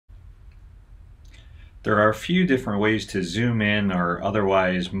There are a few different ways to zoom in or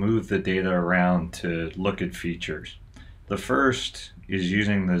otherwise move the data around to look at features. The first is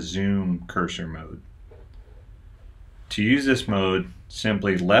using the zoom cursor mode. To use this mode,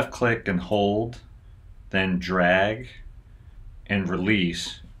 simply left click and hold, then drag and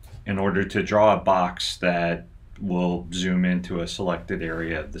release in order to draw a box that will zoom into a selected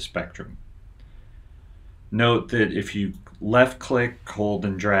area of the spectrum. Note that if you left click, hold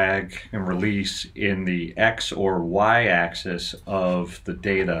and drag and release in the X or Y axis of the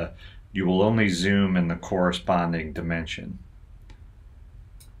data, you will only zoom in the corresponding dimension.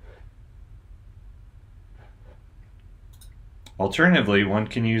 Alternatively, one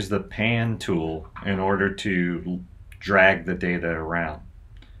can use the pan tool in order to drag the data around.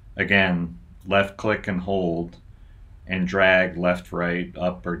 Again, left click and hold and drag left, right,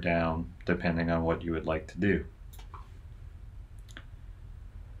 up or down, depending on what you would like to do.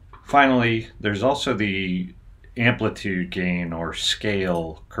 Finally, there's also the amplitude gain or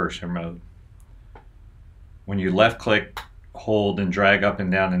scale cursor mode. When you left click, hold and drag up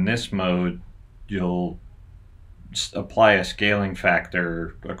and down in this mode, you'll apply a scaling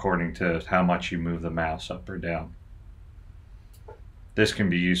factor according to how much you move the mouse up or down. This can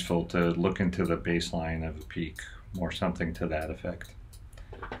be useful to look into the baseline of a peak or something to that effect.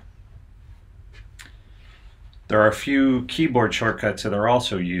 There are a few keyboard shortcuts that are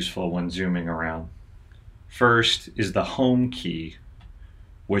also useful when zooming around. First is the home key,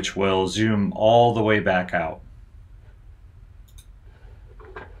 which will zoom all the way back out.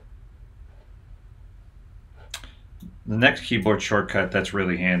 The next keyboard shortcut that's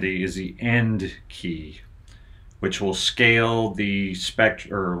really handy is the end key, which will scale the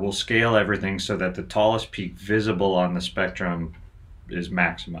will scale everything so that the tallest peak visible on the spectrum is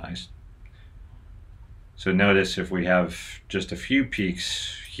maximized. So notice if we have just a few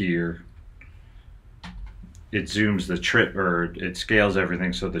peaks here, it zooms it scales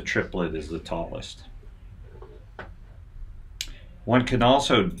everything so the triplet is the tallest. One can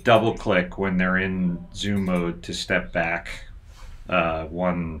also double click when they're in zoom mode to step back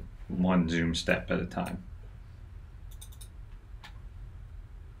one zoom step at a time.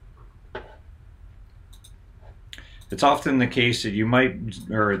 It's often the case that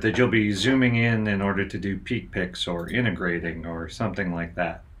you'll be zooming in order to do peak picks or integrating or something like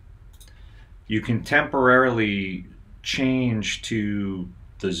that. You can temporarily change to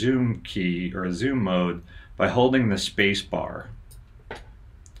the zoom key or zoom mode by holding the space bar.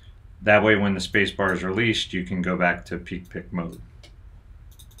 That way when the space bar is released, you can go back to peak pick mode.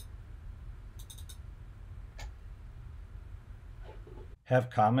 Have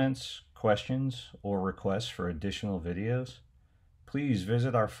comments, questions, or requests for additional videos? Please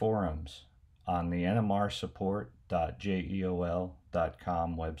visit our forums on the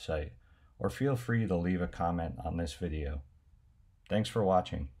nmrsupport.jeol.com website, or feel free to leave a comment on this video. Thanks for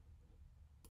watching.